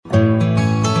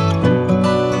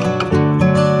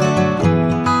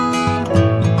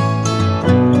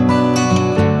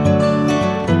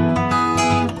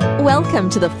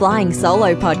to the Flying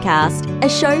Solo podcast, a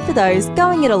show for those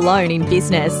going it alone in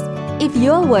business. If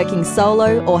you're working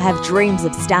solo or have dreams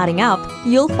of starting up,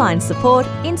 you'll find support,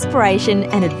 inspiration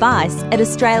and advice at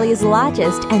Australia's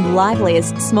largest and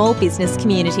liveliest small business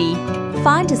community.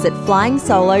 Find us at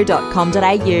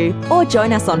flyingsolo.com.au or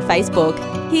join us on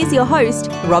Facebook. Here's your host,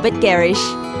 Robert Gerrish.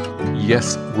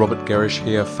 Yes, Robert Gerrish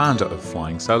here, founder of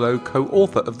Flying Solo,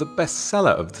 co-author of the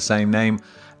bestseller of the same name,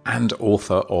 and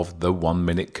author of The 1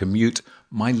 Minute Commute,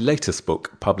 my latest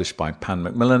book published by Pan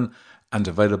Macmillan and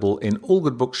available in all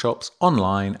good bookshops,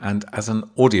 online and as an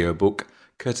audiobook,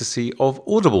 courtesy of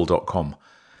audible.com.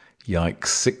 Yikes,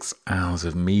 6 hours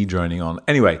of me droning on.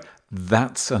 Anyway,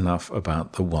 that's enough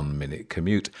about the 1 Minute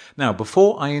Commute. Now,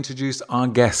 before I introduce our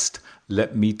guest,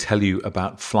 let me tell you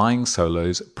about Flying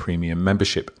Solo's premium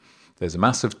membership. There's a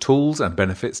mass of tools and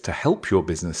benefits to help your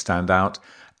business stand out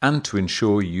and to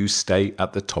ensure you stay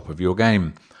at the top of your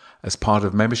game. As part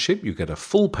of membership, you get a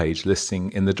full-page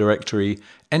listing in the directory,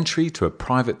 entry to a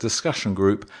private discussion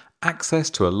group, access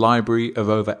to a library of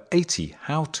over 80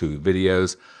 how-to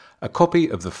videos, a copy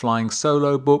of the Flying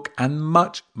Solo book, and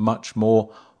much, much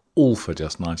more, all for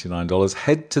just $99.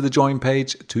 Head to the join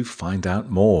page to find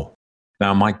out more.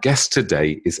 Now, my guest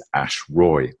today is Ash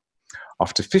Roy.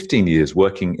 After 15 years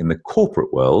working in the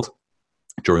corporate world,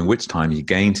 during which time he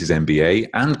gained his MBA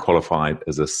and qualified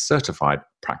as a certified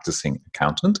practicing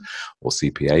accountant, or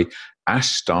CPA, Ash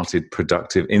started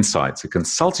Productive Insights, a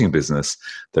consulting business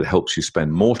that helps you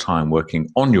spend more time working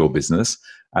on your business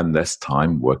and less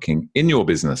time working in your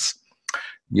business.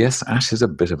 Yes, Ash is a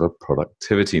bit of a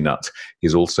productivity nut.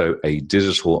 He's also a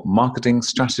digital marketing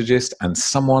strategist and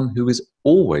someone who is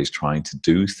always trying to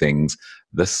do things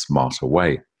the smarter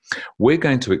way. We're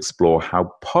going to explore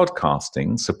how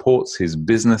podcasting supports his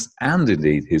business and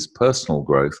indeed his personal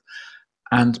growth.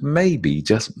 And maybe,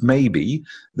 just maybe,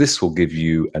 this will give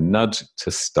you a nudge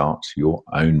to start your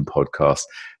own podcast.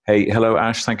 Hey, hello,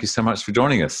 Ash. Thank you so much for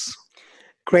joining us.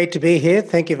 Great to be here.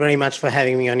 Thank you very much for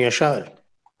having me on your show.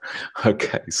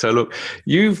 Okay. So look,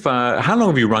 you've how long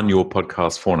have you run your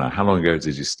podcast for now? How long ago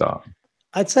did you start?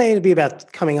 I'd say it'd be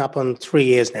about coming up on 3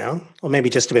 years now, or maybe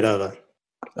just a bit over.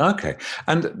 Okay.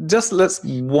 And just let's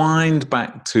wind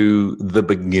back to the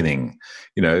beginning.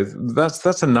 You know,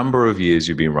 that's a number of years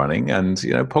you've been running and,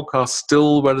 you know, podcast's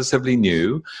still relatively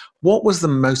new. What was the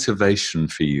motivation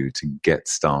for you to get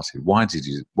started? Why did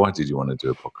you want to do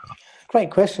a podcast?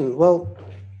 Great question. Well,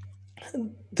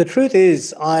 the truth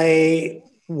is I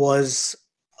was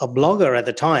a blogger at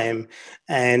the time,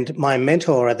 and my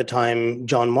mentor at the time,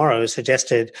 John Morrow,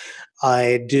 suggested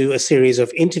I do a series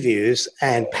of interviews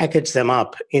and package them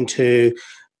up into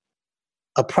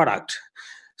a product.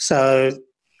 So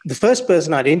the first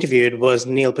person I'd interviewed was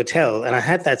Neil Patel, and I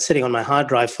had that sitting on my hard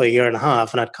drive for a year and a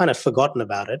half, and I'd kind of forgotten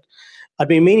about it. I'd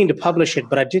been meaning to publish it,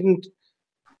 but I didn't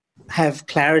have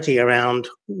clarity around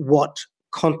what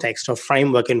context or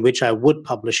framework in which I would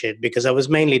publish it, because I was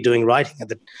mainly doing writing at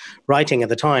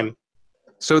the time.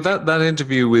 So that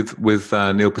interview with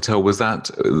Neil Patel,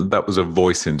 that was a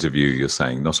voice interview, you're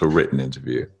saying, not a written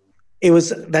interview?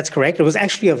 That's correct. It was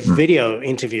actually a video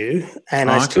interview,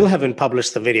 and I still haven't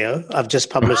published the video. I've just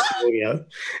published the audio.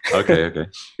 Okay.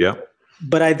 Yeah.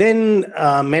 But I then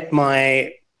met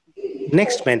my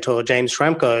next mentor, James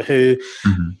Schramko, who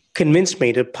convinced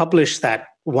me to publish that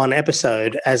one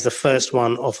episode as the first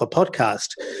one of a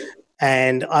podcast.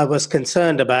 And I was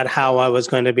concerned about how I was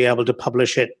going to be able to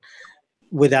publish it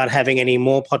without having any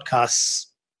more podcasts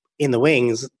in the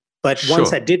wings. But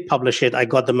once I did publish it, I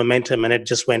got the momentum and it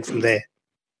just went from there.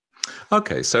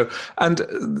 Okay. So, and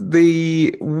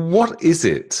what is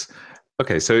it?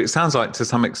 Okay. So it sounds like to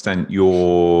some extent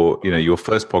your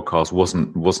first podcast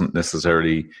wasn't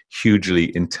necessarily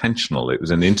hugely intentional. It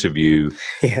was an interview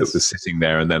that was sitting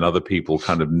there and then other people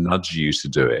kind of nudged you to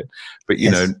do it. But, you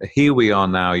know, here we are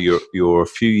now, you're a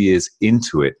few years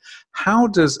into it. How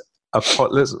does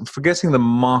forgetting the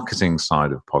marketing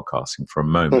side of podcasting for a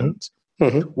moment,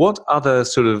 what other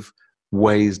sort of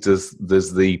ways does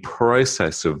the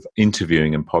process of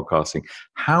interviewing and podcasting,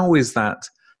 how is that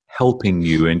helping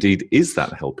you? Indeed, is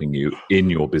that helping you in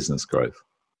your business growth?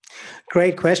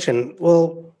 Great question.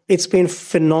 Well, it's been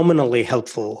phenomenally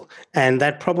helpful, and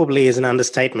that probably is an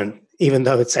understatement, even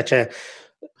though it's such a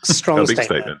strong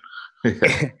statement.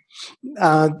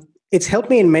 It's helped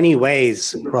me in many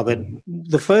ways, Robert.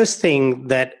 The first thing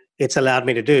that it's allowed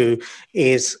me to do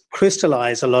is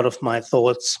crystallize a lot of my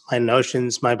thoughts, my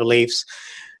notions, my beliefs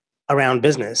around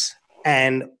business,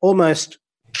 and almost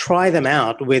try them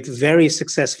out with very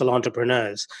successful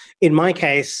entrepreneurs. In my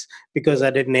case, because I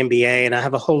did an MBA and I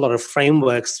have a whole lot of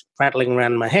frameworks rattling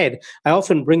around in my head, I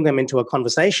often bring them into a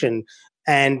conversation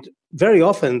and very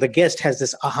often the guest has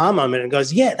this aha moment and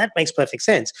goes, yeah, that makes perfect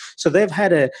sense. So they've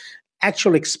had a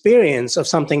actual experience of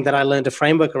something that I learned a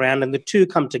framework around, and the two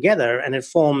come together and it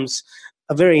forms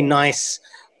a very nice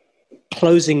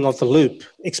closing of the loop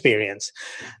experience.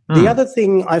 The other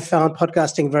thing I found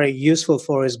podcasting very useful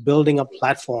for is building a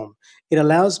platform. It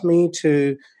allows me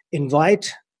to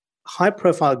invite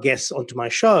high-profile guests onto my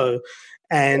show,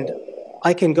 and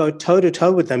I can go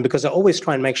toe-to-toe with them because I always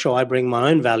try and make sure I bring my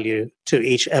own value to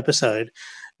each episode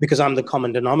because I'm the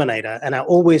common denominator. And I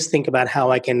always think about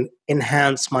how I can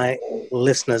enhance my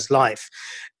listener's life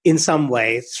in some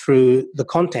way through the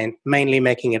content, mainly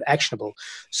making it actionable.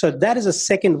 So that is a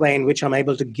second way in which I'm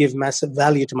able to give massive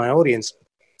value to my audience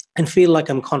and feel like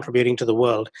I'm contributing to the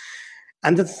world.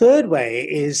 And the third way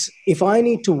is if I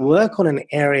need to work on an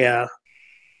area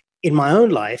in my own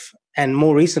life, and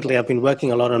more recently I've been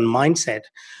working a lot on mindset,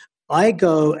 I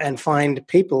go and find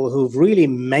people who've really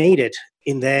made it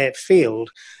in their field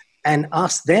and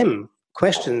ask them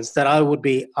questions that I would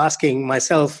be asking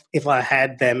myself if I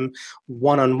had them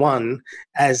one-on-one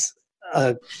as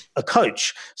a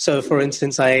coach. So, for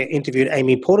instance, I interviewed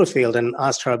Amy Porterfield and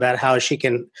asked her about how she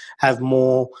can have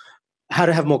how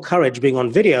to have more courage being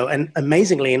on video. And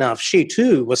amazingly enough, she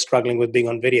too was struggling with being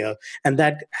on video. And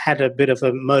that had a bit of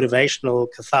a motivational,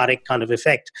 cathartic kind of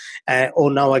effect.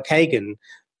 Or Noah Kagan,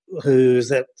 who's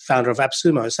the founder of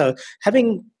AppSumo. So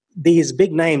having these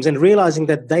big names and realizing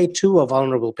that they too are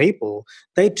vulnerable people,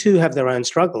 they too have their own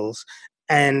struggles,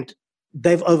 and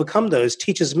they've overcome those,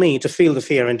 teaches me to feel the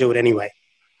fear and do it anyway.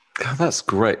 God, that's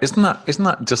great. Isn't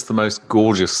that just the most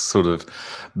gorgeous sort of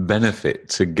benefit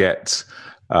to get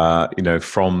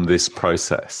from this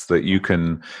process, that you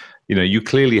can, you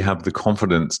clearly have the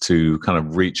confidence to kind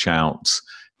of reach out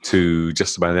to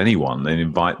just about anyone and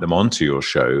invite them onto your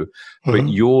show, but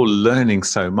you're learning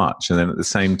so much. And then at the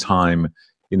same time,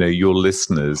 your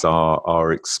listeners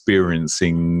are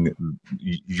experiencing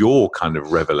your kind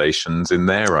of revelations in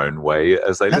their own way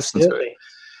as they listen to it.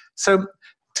 So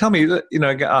tell me,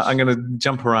 I'm going to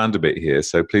jump around a bit here,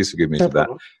 so please forgive me for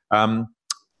that.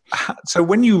 So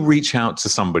when you reach out to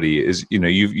somebody,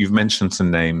 you've mentioned some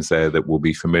names there that will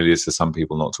be familiar to some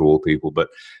people, not to all people, but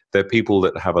they're people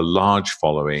that have a large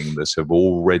following, that have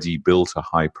already built a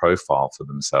high profile for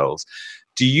themselves.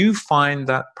 Do you find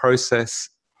that process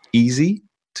easy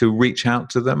to reach out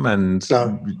to them and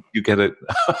you get it?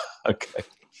 Okay.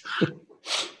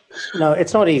 No,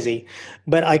 it's not easy,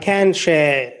 but I can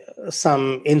share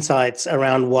some insights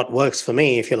around what works for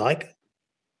me, if you like.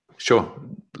 Sure.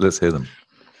 Let's hear them.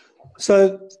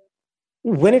 So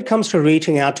when it comes to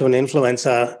reaching out to an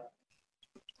influencer,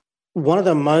 one of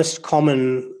the most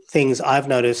common things I've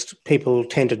noticed people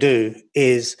tend to do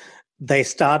is they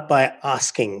start by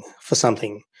asking for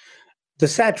something. The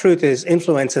sad truth is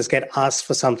influencers get asked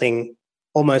for something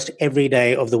almost every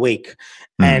day of the week.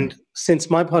 And since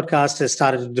my podcast has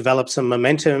started to develop some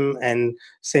momentum, and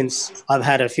since I've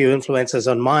had a few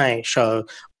influencers on my show,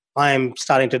 I'm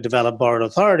starting to develop borrowed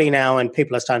authority now, and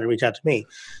people are starting to reach out to me.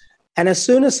 And as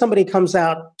soon as somebody comes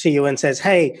out to you and says,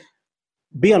 hey,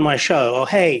 be on my show, or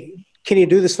hey, can you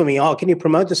do this for me? Oh, can you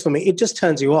promote this for me? It just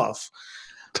turns you off.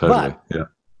 Totally, but yeah.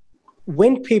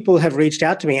 When people have reached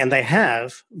out to me, and they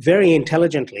have very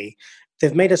intelligently,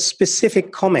 they've made a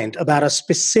specific comment about a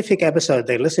specific episode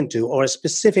they listened to or a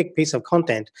specific piece of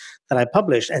content that I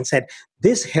published and said,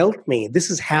 this helped me. This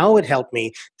is how it helped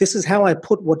me. This is how I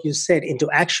put what you said into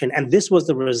action. And this was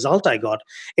the result I got.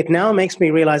 It now makes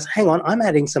me realize, hang on, I'm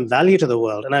adding some value to the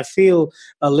world. And I feel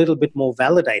a little bit more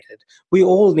validated. We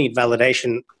all need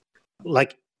validation,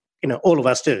 like, all of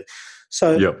us do.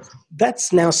 So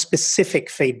that's now specific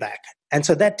feedback. And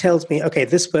so that tells me, okay,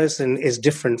 this person is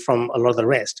different from a lot of the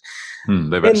rest.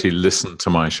 They've actually listened to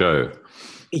my show.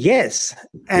 Yes.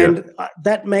 And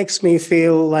that makes me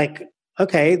feel like,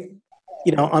 okay,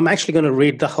 I'm actually going to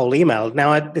read the whole email.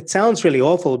 Now, it sounds really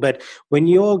awful, but when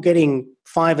you're getting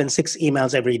 5 and 6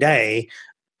 emails every day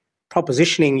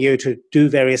propositioning you to do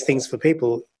various things for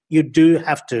people, you do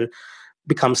have to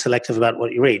become selective about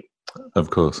what you read. Of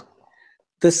course.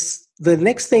 The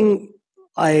next thing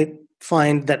I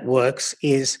find that works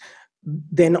is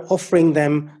then offering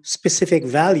them specific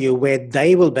value where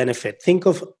they will benefit. Think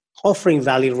of offering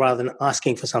value rather than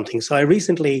asking for something. So I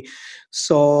recently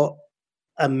saw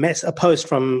a post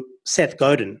from Seth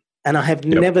Godin, and I have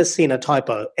never seen a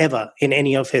typo ever in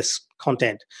any of his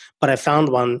content, but I found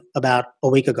one about a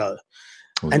week ago.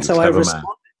 Well, and so I responded.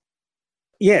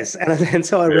 Yes, and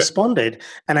so I responded,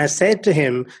 and I said to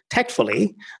him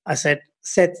tactfully, I said,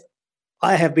 Seth,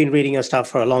 I have been reading your stuff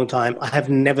for a long time. I have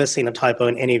never seen a typo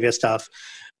in any of your stuff.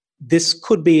 This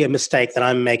could be a mistake that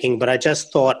I'm making, but I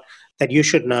just thought that you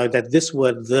should know that this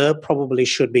word "the" probably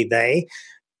should be "they."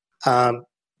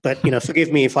 But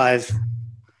forgive me if I've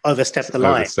overstepped the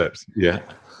line. Overstepped, yeah.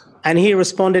 And he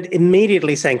responded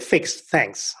immediately saying, "Fixed,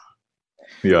 thanks."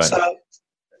 Yeah. So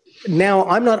now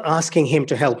I'm not asking him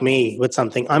to help me with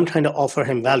something. I'm trying to offer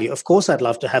him value. Of course, I'd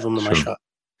love to have him on my show.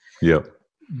 Yeah.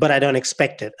 But I don't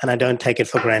expect it, and I don't take it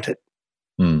for granted.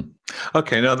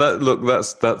 Okay, now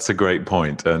that's a great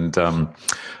point, and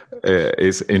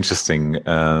it's interesting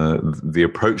the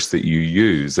approach that you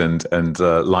use, and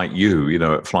like you,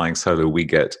 at Flying Solo, we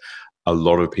get a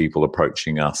lot of people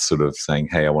approaching us sort of saying,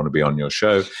 hey, I want to be on your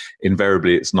show.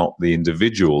 Invariably, it's not the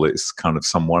individual, it's kind of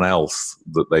someone else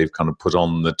that they've kind of put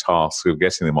on the task of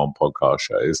getting them on podcast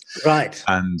shows. Right.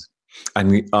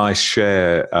 And I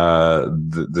share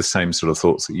the same sort of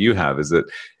thoughts that you have, is that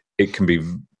it can be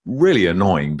really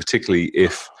annoying, particularly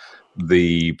if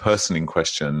the person in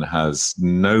question has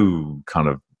no kind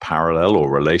of parallel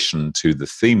or relation to the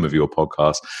theme of your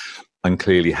podcast and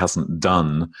clearly hasn't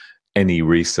done any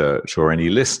research or any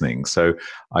listening. So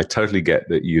I totally get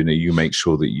that you make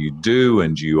sure that you do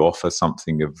and you offer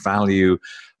something of value.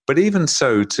 But even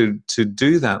so, to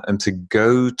do that and to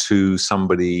go to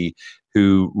somebody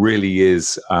who really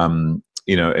is, in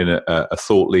a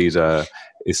thought leader,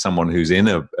 is someone who's in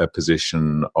a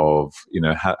position of,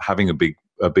 having a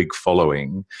big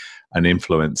following, an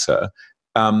influencer,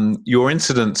 your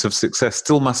incidence of success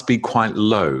still must be quite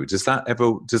low. Does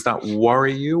that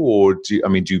worry you, or do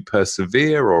you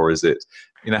persevere, or is it,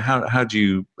 how do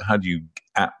you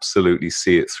absolutely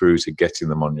see it through to getting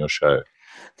them on your show?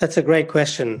 That's a great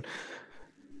question.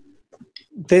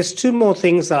 There's two more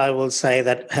things that I will say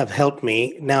that have helped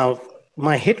me. Now,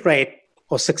 my hit rate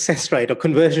or success rate or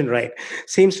conversion rate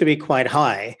seems to be quite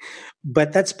high,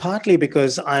 but that's partly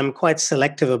because I'm quite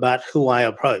selective about who I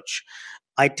approach.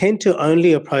 I tend to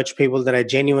only approach people that I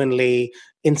genuinely,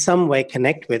 in some way,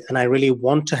 connect with and I really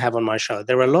want to have on my show.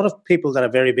 There are a lot of people that are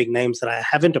very big names that I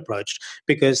haven't approached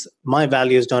because my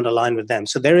values don't align with them.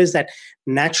 So there is that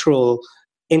natural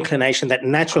inclination, that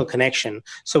natural connection.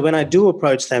 So when I do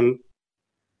approach them,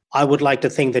 I would like to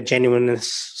think that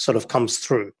genuineness sort of comes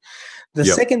through. The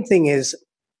second thing is,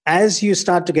 as you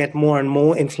start to get more and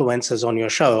more influencers on your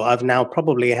show, I've now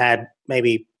probably had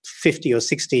maybe 50 or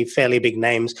 60 fairly big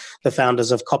names, the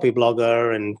founders of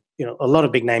Copyblogger and a lot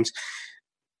of big names.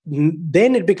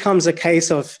 Then it becomes a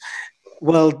case of,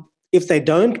 well, if they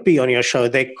don't be on your show,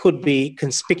 they could be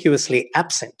conspicuously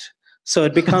absent. So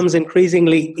it becomes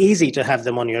increasingly easy to have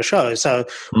them on your show. So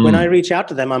when I reach out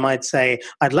to them, I might say,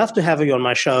 I'd love to have you on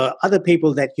my show. Other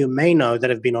people that you may know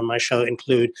that have been on my show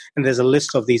include, and there's a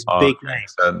list of these big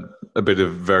names. A bit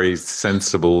of very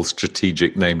sensible,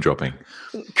 strategic name dropping.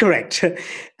 Correct.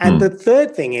 And the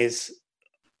third thing is,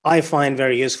 I find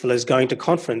very useful is going to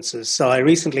conferences. So I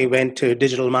recently went to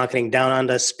Digital Marketing Down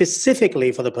Under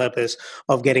specifically for the purpose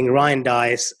of getting Ryan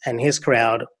Dice and his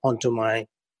crowd onto my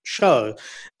show.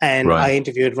 And I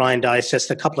interviewed Ryan Dice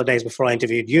just a couple of days before I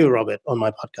interviewed you, Robert, on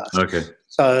my podcast. Okay.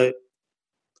 So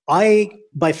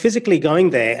by physically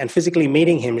going there and physically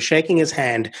meeting him, shaking his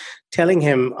hand, telling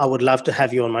him I would love to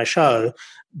have you on my show,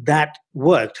 that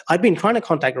worked. I'd been trying to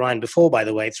contact Ryan before, by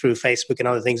the way, through Facebook and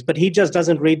other things, but he just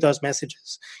doesn't read those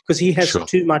messages because he has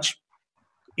too much,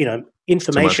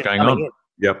 information going coming on. in.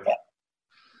 Yep. Yeah.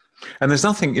 And there's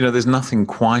nothing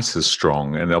quite as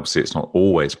strong, and obviously it's not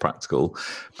always practical,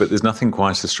 but there's nothing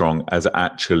quite as strong as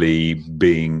actually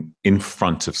being in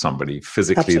front of somebody,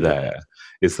 physically there,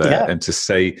 is there? Yeah. And to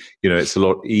say, it's a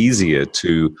lot easier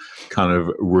to kind of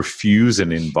refuse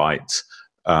an invite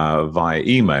via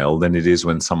email than it is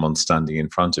when someone's standing in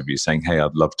front of you saying, hey,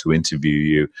 I'd love to interview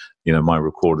you. My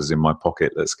recorder's in my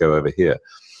pocket. Let's go over here.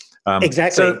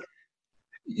 Exactly. So,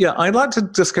 yeah, I'd like to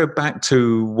just go back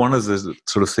to one of the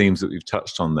sort of themes that we've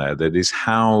touched on there. That is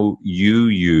how you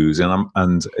use, I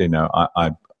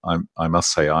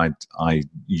must say I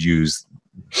use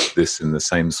this in the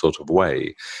same sort of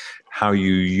way. How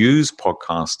you use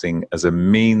podcasting as a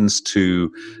means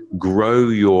to grow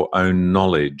your own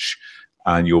knowledge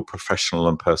and your professional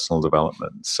and personal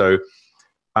development. So,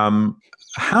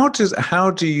 how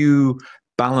do you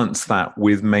balance that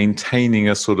with maintaining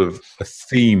a sort of a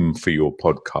theme for your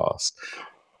podcast?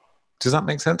 Does that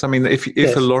make sense? I mean, if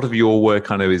a lot of your work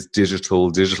kind of is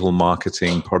digital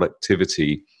marketing,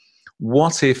 productivity,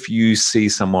 what if you see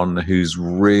someone who's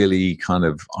really kind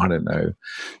of,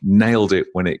 nailed it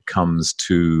when it comes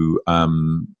to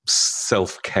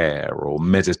self-care or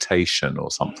meditation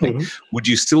or something? Mm-hmm. Would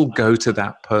you still go to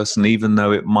that person even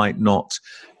though it might not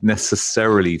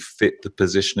necessarily fit the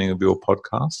positioning of your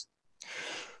podcast?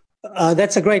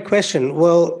 That's a great question.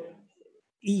 Well,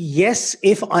 Yes,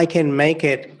 if I can make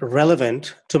it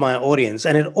relevant to my audience,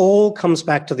 and it all comes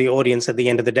back to the audience at the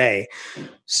end of the day.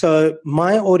 So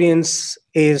my audience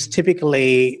is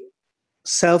typically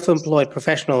self-employed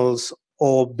professionals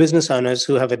or business owners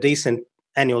who have a decent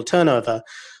annual turnover,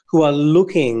 who are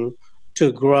looking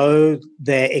to grow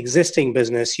their existing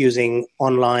business using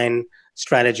online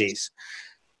strategies.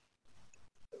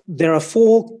 There are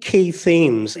 4 key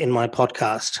themes in my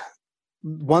podcast.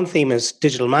 One theme is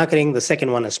digital marketing, the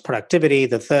second one is productivity,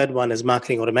 the third one is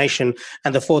marketing automation,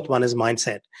 and the fourth one is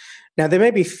mindset. Now, there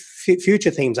may be future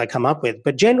themes I come up with,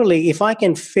 but generally, if I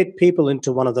can fit people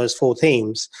into one of those 4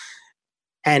 themes,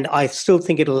 and I still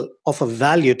think it'll offer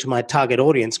value to my target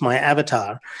audience, my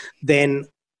avatar, then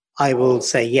I will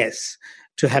say yes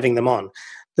to having them on.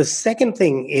 The second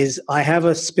thing is I have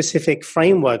a specific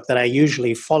framework that I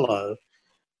usually follow,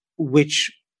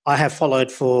 which I have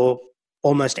followed for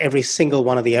almost every single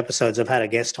one of the episodes I've had a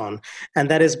guest on. And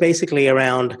that is basically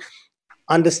around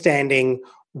understanding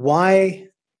why,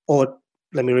 or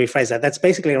let me rephrase that. That's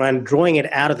basically around drawing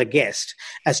it out of the guest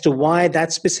as to why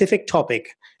that specific topic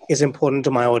is important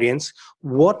to my audience,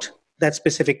 what that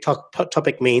specific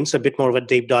topic means, a bit more of a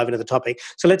deep dive into the topic.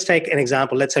 So let's take an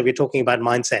example. Let's say we're talking about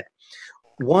mindset.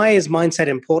 Why is mindset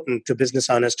important to business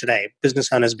owners today?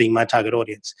 Business owners being my target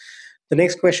audience. The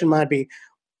next question might be,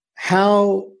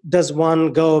 how does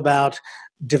one go about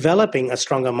developing a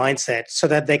stronger mindset so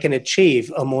that they can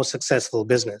achieve a more successful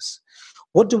business?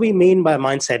 What do we mean by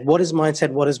mindset? What is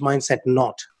mindset? What is mindset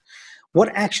not? What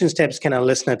action steps can a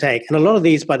listener take? And a lot of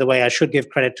these, by the way, I should give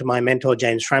credit to my mentor,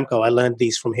 James Framko. I learned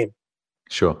these from him.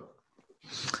 Sure.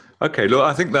 Okay, look,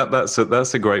 I think that's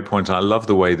a great point. I love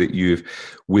the way that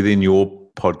within your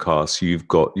podcast,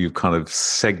 you've kind of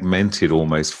segmented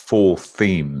almost 4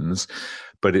 themes,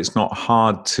 but it's not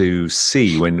hard to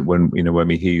see when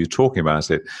we hear you talking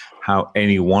about it, how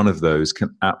any one of those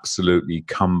can absolutely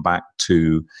come back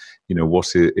to,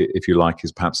 what, if you like,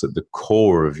 is perhaps at the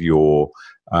core of your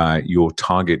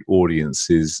target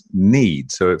audience's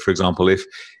need. So, for example,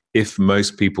 if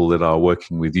most people that are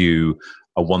working with you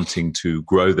are wanting to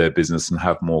grow their business and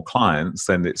have more clients,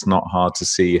 then it's not hard to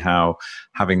see how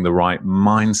having the right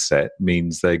mindset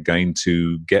means they're going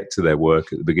to get to their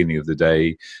work at the beginning of the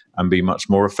day and be much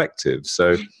more effective.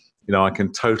 So, I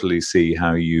can totally see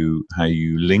how you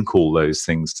link all those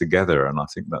things together, and I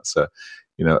think that's a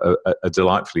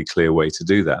delightfully clear way to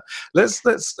do that. Let's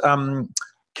can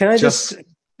I just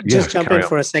jump in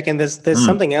for a second? There's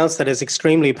something else that is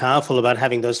extremely powerful about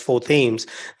having those 4 themes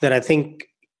that I think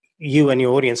you and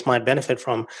your audience might benefit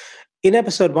from. In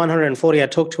episode 140, I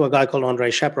talked to a guy called Andre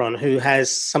Chaperon who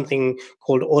has something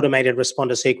called automated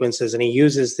responder sequences, and he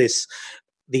uses this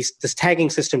tagging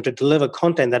system to deliver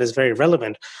content that is very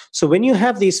relevant. So when you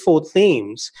have these 4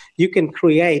 themes, you can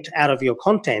create out of your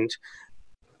content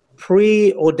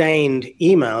preordained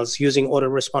emails using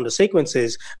autoresponder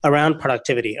sequences around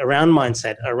productivity, around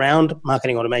mindset, around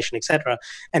marketing automation, etc.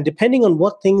 And depending on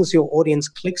what things your audience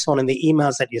clicks on in the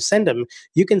emails that you send them,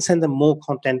 you can send them more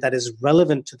content that is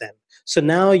relevant to them. So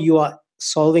now you are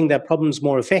solving their problems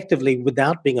more effectively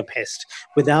without being a pest,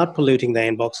 without polluting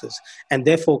their inboxes, and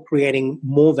therefore creating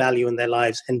more value in their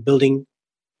lives and building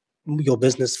your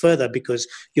business further because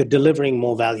you're delivering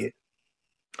more value.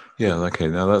 Yeah, okay.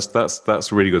 Now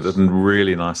that's really good. That's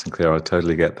really nice and clear. I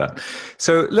totally get that.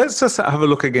 So let's just have a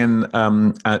look again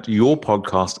at your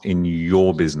podcast in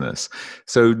your business.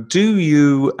 So do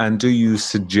you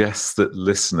suggest that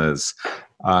listeners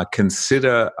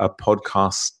consider a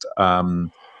podcast,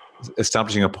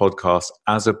 establishing a podcast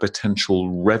as a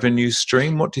potential revenue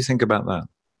stream? What do you think about that?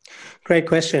 Great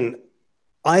question.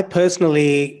 I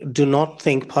personally do not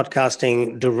think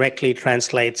podcasting directly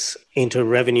translates into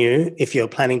revenue if you're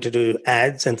planning to do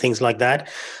ads and things like that.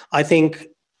 I think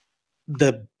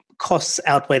the costs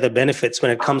outweigh the benefits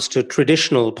when it comes to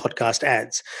traditional podcast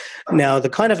ads. Now, the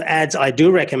kind of ads I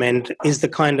do recommend is the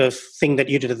kind of thing that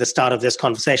you did at the start of this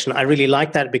conversation. I really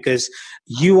like that because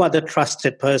you are the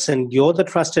trusted person, you're the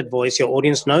trusted voice, your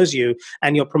audience knows you,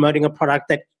 and you're promoting a product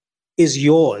that is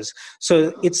yours.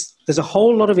 So there's a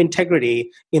whole lot of integrity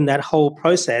in that whole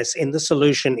process, in the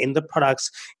solution, in the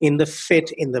products, in the fit,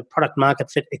 in the product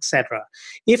market fit, etc.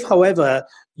 If, however,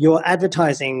 you're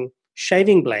advertising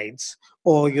shaving blades,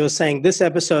 or you're saying this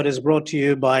episode is brought to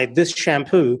you by this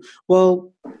shampoo,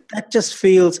 well, that just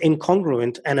feels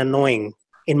incongruent and annoying,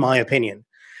 in my opinion.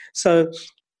 So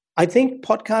I think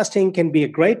podcasting can be a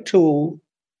great tool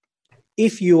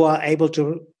if you are able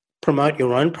to promote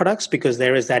your own products, because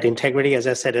there is that integrity, as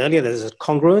I said earlier, there's a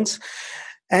congruence.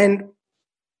 And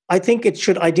I think it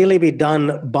should ideally be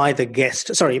done by the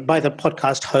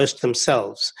podcast host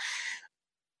themselves.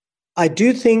 I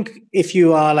do think if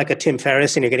you are like a Tim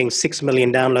Ferriss and you're getting 6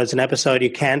 million downloads an episode,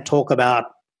 you can't talk about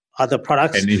other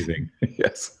products. Anything,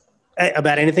 yes.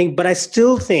 About anything. But I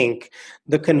still think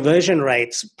the conversion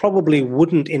rates probably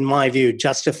wouldn't, in my view,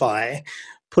 justify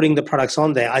putting the products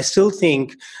on there. I still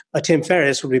think a Tim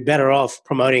Ferriss would be better off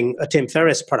promoting a Tim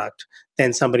Ferriss product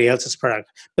than somebody else's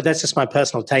product. But that's just my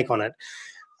personal take on it.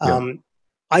 Yeah.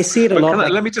 I see it a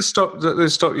lot. Let me just stop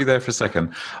you there for a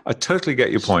second. I totally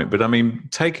get your point, but I mean,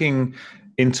 taking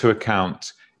into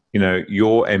account,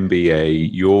 your MBA,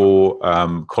 your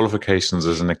qualifications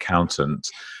as an accountant,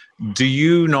 do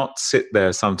you not sit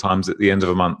there sometimes at the end of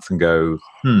a month and go,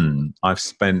 I've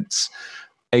spent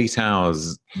 8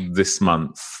 hours this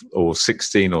month or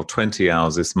 16 or 20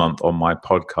 hours this month on my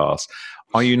podcast?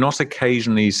 Are you not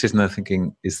occasionally sitting there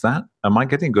thinking, am I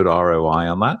getting good ROI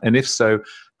on that? And if so,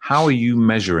 how are you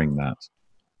measuring that?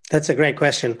 That's a great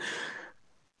question.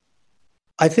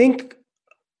 I think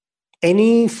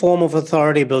any form of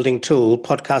authority building tool,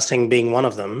 podcasting being one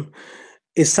of them,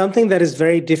 is something that is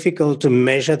very difficult to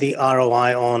measure the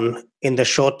ROI on in the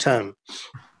short term.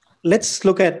 Let's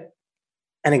look at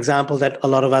an example that a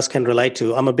lot of us can relate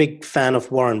to. I'm a big fan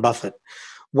of Warren Buffett.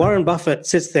 Warren Buffett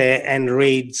sits there and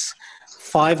reads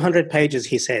 500 pages,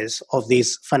 he says, of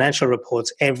these financial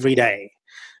reports every day.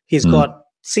 He's got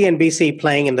CNBC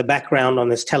playing in the background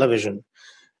on his television.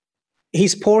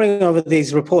 He's poring over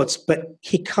these reports, but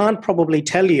he can't probably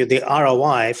tell you the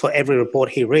ROI for every report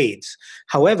he reads.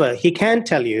 However, he can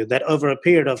tell you that over a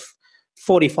period of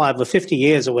 45 or 50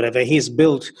 years or whatever, he's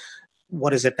built,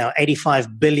 what is it now,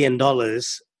 $85 billion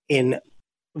in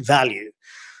value.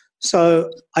 So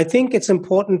I think it's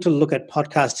important to look at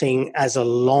podcasting as a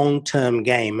long-term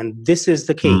game, and this is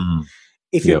the key.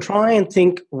 If you try and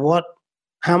think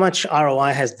how much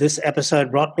ROI has this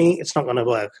episode brought me, it's not going to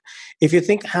work. If you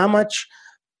think how much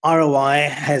ROI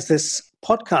has this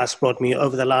podcast brought me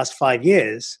over the last 5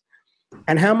 years,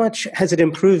 and how much has it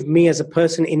improved me as a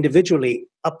person individually,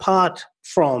 apart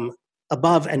from,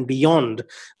 above and beyond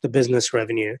the business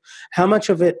revenue, how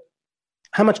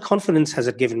much confidence has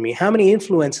it given me? How many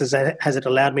influencers has it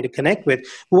allowed me to connect with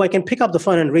who I can pick up the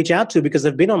phone and reach out to because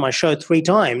they've been on my show 3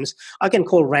 times? I can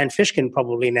call Rand Fishkin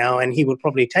probably now, and he would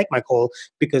probably take my call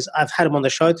because I've had him on the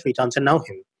show 3 times and know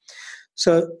him.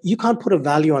 So you can't put a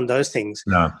value on those things.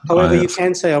 No. However, you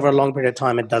can say over a long period of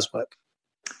time it does work.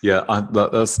 Yeah,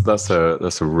 that's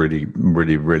a really,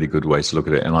 really, really good way to look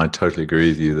at it, and I totally agree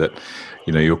with you that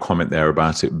your comment there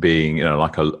about it being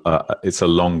like it's a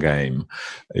long game,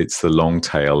 it's the long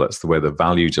tail. That's the where the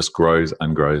value just grows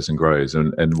and grows and grows.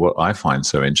 And what I find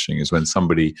so interesting is when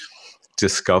somebody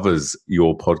discovers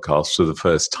your podcast for the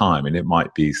first time, and it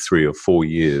might be 3 or 4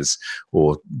 years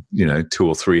or 200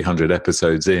 or 300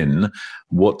 episodes in,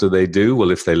 what do?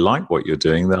 Well, if they like what you're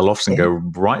doing, they'll often go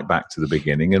right back to the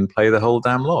beginning and play the whole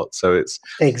damn lot. So it's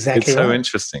so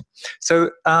interesting. So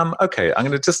okay, I'm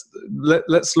going to just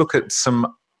let's look at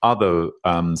some other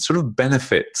sort of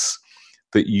benefits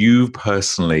that you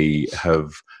personally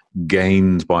have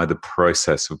gained by the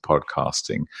process of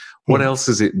podcasting. What else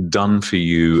has it done for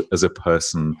you as a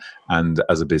person and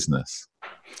as a business?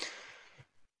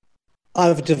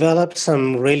 I've developed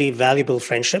some really valuable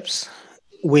friendships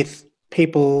with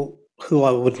people who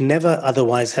I would never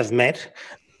otherwise have met,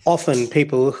 often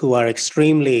people who are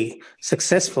extremely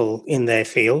successful in their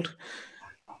field.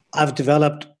 I've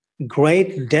developed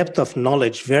great depth of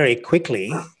knowledge very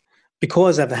quickly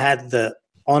because I've had the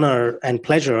honor and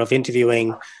pleasure of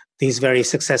interviewing these very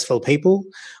successful people.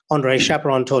 Andre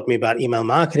Chaperon taught me about email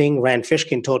marketing. Rand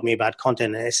Fishkin taught me about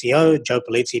content and SEO. Joe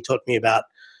Polizzi taught me about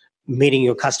meeting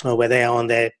your customer where they are on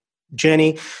their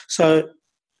journey. So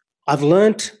I've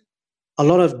learned a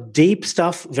lot of deep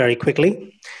stuff very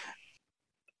quickly.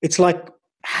 It's like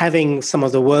having some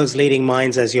of the world's leading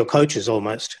minds as your coaches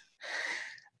almost.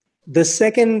 The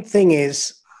second thing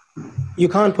is you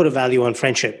can't put a value on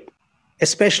friendship,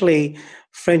 especially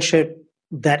friendship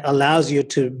that allows you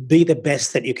to be the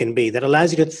best that you can be, that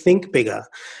allows you to think bigger.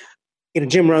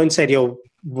 Jim Rohn said you're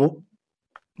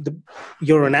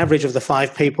an average of the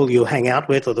 5 people you hang out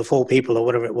with, or the 4 people, or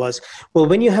whatever it was. Well,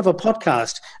 when you have a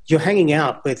podcast, you're hanging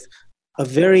out with a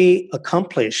very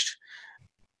accomplished,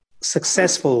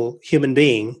 successful human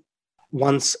being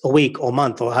once a week or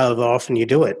month, or however often you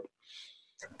do it.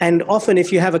 And often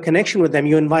if you have a connection with them,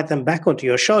 you invite them back onto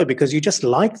your show because you just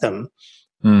like them.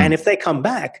 And if they come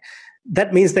back,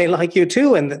 that means they like you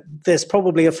too, and there's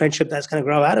probably a friendship that's going to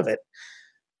grow out of it.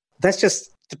 That's just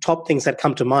the top things that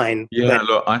come to mind. Yeah,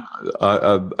 look,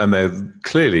 and they're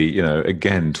clearly,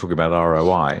 again, talking about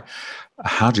ROI.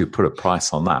 How do you put a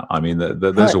price on that? I mean,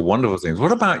 those are wonderful things.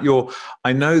 What about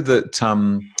I know that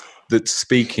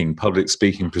that public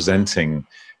speaking, presenting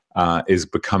is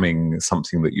becoming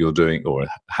something that you're doing or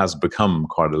has become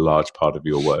quite a large part of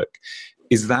your work.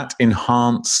 Is that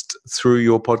enhanced through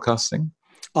your podcasting?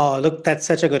 Oh, look, that's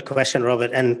such a good question,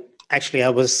 Robert. And actually,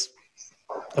 I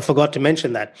forgot to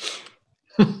mention that.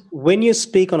 When you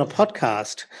speak on a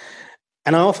podcast,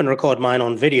 and I often record mine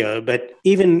on video, but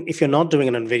even if you're not doing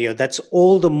it on video, that's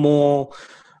all the more,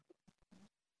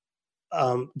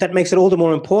 that makes it all the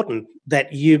more important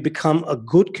that you become a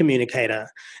good communicator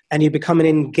and you become an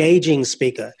engaging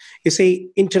speaker. You see,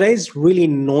 in today's really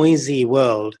noisy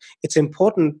world, it's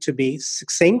important to be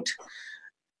succinct,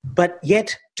 but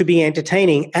yet to be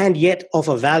entertaining and yet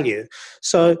offer value.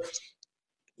 So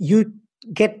you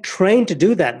get trained to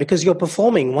do that because you're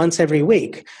performing once every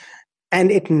week. And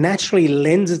it naturally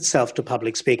lends itself to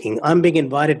public speaking. I'm being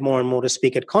invited more and more to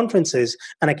speak at conferences,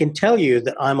 and I can tell you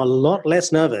that I'm a lot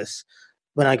less nervous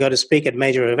when I go to speak at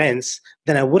major events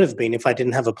than I would have been if I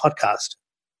didn't have a podcast.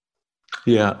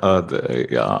 Yeah,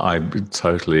 I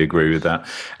totally agree with that.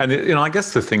 And I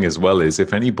guess the thing as well is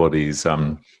if anybody's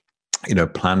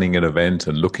planning an event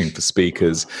and looking for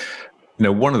speakers,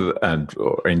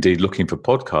 or indeed looking for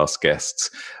podcast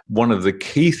guests, one of the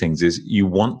key things is you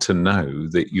want to know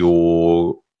that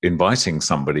you're inviting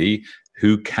somebody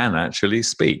who can actually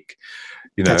speak.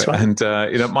 That's right. And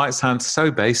it might sound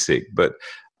so basic, but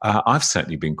I've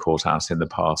certainly been caught out in the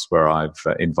past where I've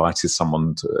invited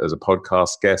someone as a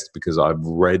podcast guest because I've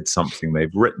read something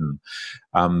they've written,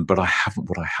 but I haven't.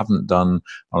 What I haven't done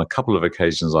on a couple of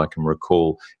occasions I can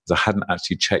recall is I hadn't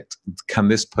actually checked, can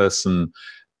this person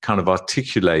kind of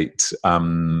articulate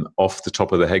off the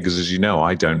top of the head, because as you know,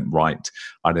 I don't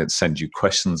send you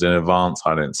questions in advance.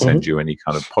 I don't send you any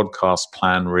kind of podcast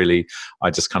plan, really. I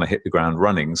just kind of hit the ground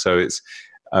running. So it's,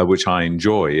 which I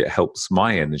enjoy. It helps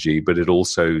my energy, but it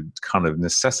also kind of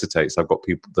necessitates, I've got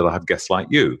people that I have guests like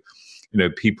you,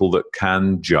 people that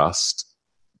can just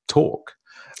talk.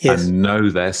 Yes. And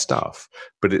know their stuff.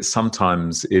 But it's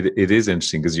sometimes it is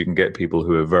interesting because you can get people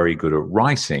who are very good at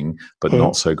writing, but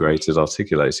not so great at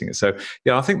articulating it. So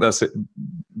yeah, I think that's a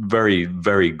very,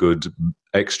 very good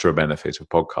extra benefit of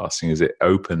podcasting is it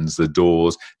opens the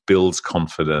doors, builds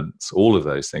confidence, all of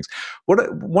those things.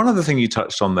 One other thing you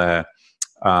touched on there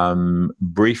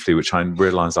briefly, which I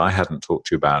realized I hadn't talked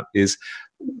to you about, is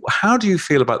how do you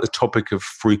feel about the topic of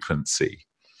frequency?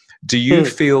 Do you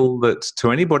feel that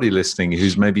to anybody listening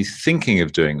who's maybe thinking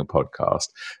of doing a podcast,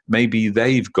 maybe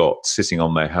they've got sitting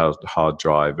on their hard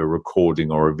drive a recording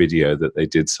or a video that they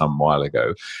did some while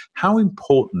ago? How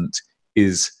important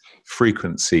is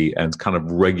frequency and kind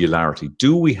of regularity?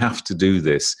 Do we have to do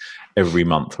this every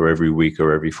month or every week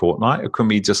or every fortnight, or can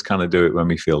we just kind of do it when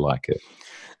we feel like it?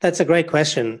 That's a great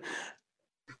question.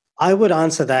 I would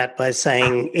answer that by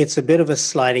saying it's a bit of a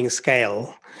sliding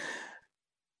scale.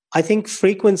 I think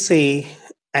frequency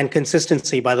and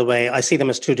consistency, by the way, I see them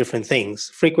as two different things.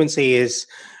 Frequency is,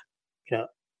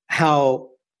 how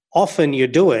often you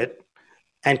do it,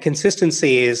 and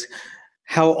consistency is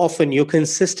how often you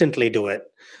consistently do it.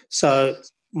 So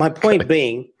my point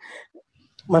being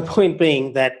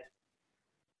that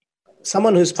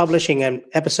someone who's publishing an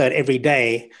episode every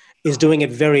day is doing it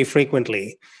very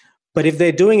frequently. But if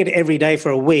they're doing it every day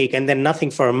for a week and then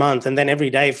nothing for a month and then every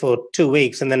day for 2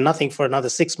 weeks and then nothing for another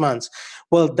 6 months,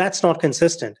 well, that's not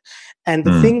consistent. And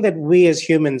the thing that we as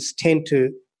humans tend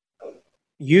to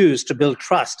use to build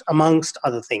trust, amongst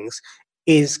other things,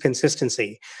 is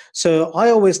consistency. So I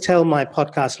always tell my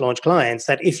podcast launch clients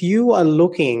that if you are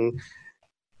looking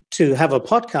to have a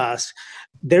podcast,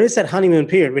 there is that honeymoon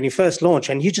period when you first launch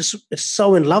and you just are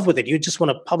so in love with it. You just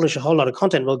want to publish a whole lot of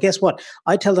content. Well, guess what?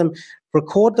 I tell them,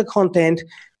 record the content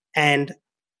and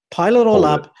pile it all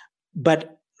up,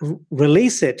 but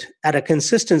release it at a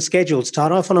consistent schedule.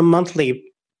 Start off on a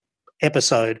monthly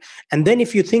episode. And then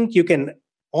if you think you can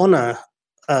honor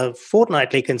a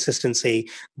fortnightly consistency,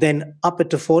 then up it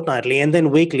to fortnightly and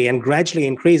then weekly and gradually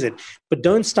increase it. But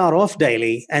don't start off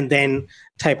daily and then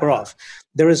taper off.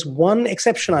 There is one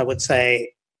exception, I would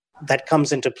say, that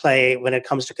comes into play when it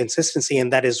comes to consistency,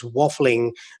 and that is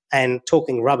waffling and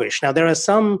talking rubbish. Now, there are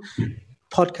some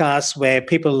podcasts where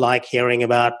people like hearing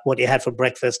about what you had for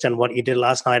breakfast and what you did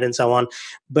last night and so on,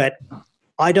 but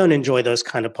I don't enjoy those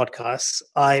kind of podcasts.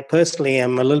 I personally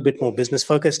am a little bit more business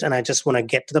focused, and I just want to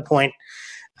get to the point.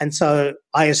 And so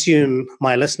I assume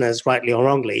my listeners, rightly or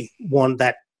wrongly, want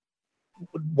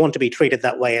to be treated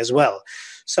that way as well.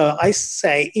 So I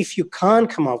say, if you can't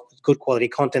come up with good quality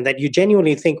content that you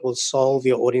genuinely think will solve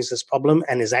your audience's problem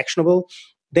and is actionable,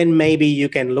 then maybe you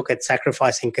can look at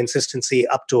sacrificing consistency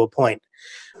up to a point.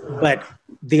 But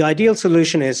the ideal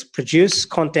solution is produce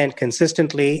content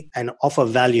consistently and offer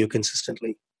value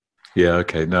consistently. Yeah,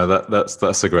 okay. No,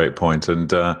 that's a great point.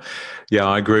 And yeah,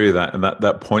 I agree with that. And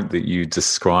that point that you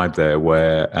described there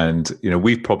and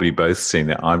we've probably both seen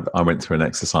it. I went through an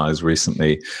exercise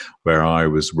recently where I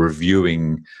was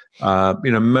reviewing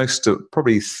most of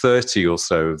probably 30 or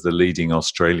so of the leading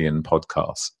Australian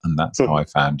podcasts. And that's how I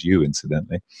found you,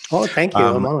 incidentally. Oh, thank you.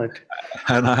 I'm honored.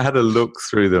 And I had a look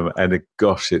through them, and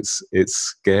gosh, it's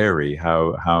scary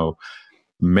how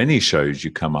many shows you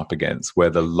come up against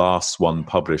where the last one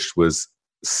published was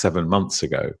 7 months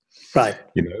ago. Right.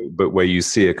 But where you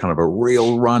see a kind of a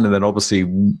real run, and then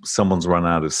obviously someone's run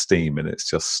out of steam and it's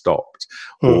just stopped,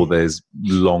 or there's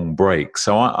long breaks.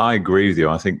 So I agree with you.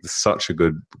 I think such a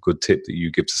good tip that you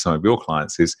give to some of your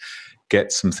clients is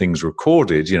get some things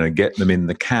recorded, get them in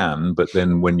the can, but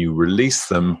then when you release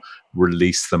them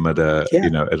at a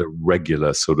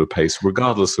regular sort of pace,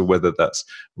 regardless of whether that's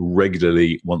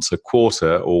regularly once a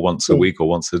quarter or once a week or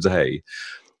once a day.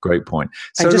 Great point.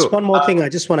 So and just one more thing I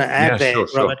just want to add there, sure.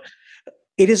 Robert.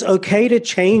 It is okay to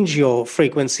change your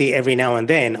frequency every now and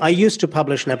then. I used to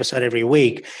publish an episode every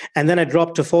week, and then I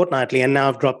dropped to fortnightly, and now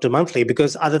I've dropped to monthly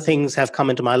because other things have come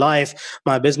into my life.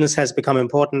 My business has become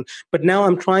important. But now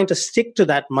I'm trying to stick to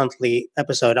that monthly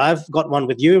episode. I've got one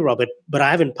with you, Robert, but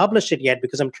I haven't published it yet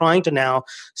because I'm trying to now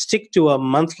stick to a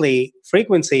monthly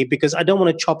frequency because I don't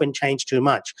want to chop and change too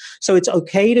much. So it's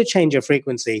okay to change your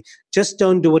frequency. Just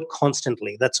don't do it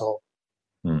constantly. That's all.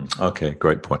 Okay,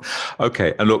 great point.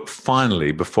 Okay, and look,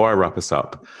 finally, before I wrap us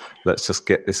up, let's just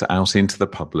get this out into the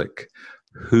public.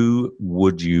 Who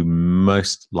would you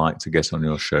most like to get on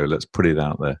your show? Let's put it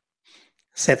out there.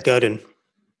 Seth Godin.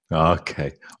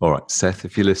 Okay, all right. Seth,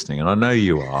 if you're listening, and I know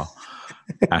you are,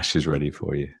 Ash is ready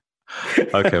for you.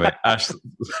 Okay, mate. Ash,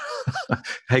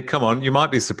 hey, come on. You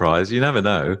might be surprised. You never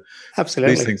know.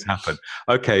 Absolutely. These things happen.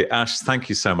 Okay, Ash, thank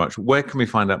you so much. Where can we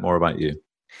find out more about you?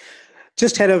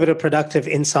 Just head over to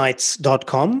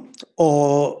productiveinsights.com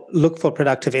or look for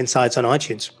Productive Insights on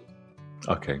iTunes.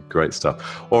 Okay, great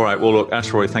stuff. All right. Well, look, Ash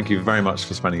Roy, thank you very much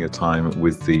for spending your time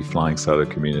with the Flying Solo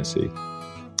community.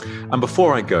 And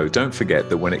before I go, don't forget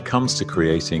that when it comes to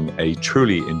creating a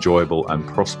truly enjoyable and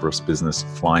prosperous business,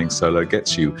 Flying Solo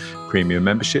gets you. Premium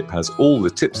membership has all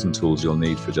the tips and tools you'll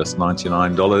need for just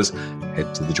 $99.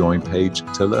 Head to the join page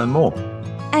to learn more.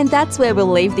 And that's where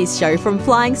we'll leave this show from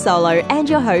Flying Solo and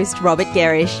your host, Robert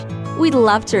Gerish. We'd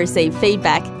love to receive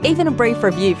feedback, even a brief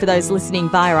review for those listening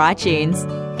via iTunes.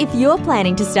 If you're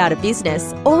planning to start a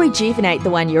business or rejuvenate the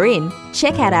one you're in,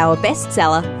 check out our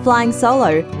bestseller, Flying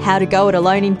Solo, How to Go It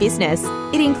Alone in Business.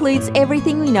 It includes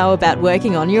everything we know about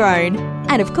working on your own.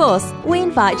 And of course, we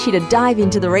invite you to dive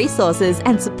into the resources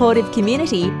and supportive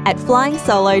community at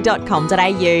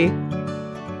flyingsolo.com.au.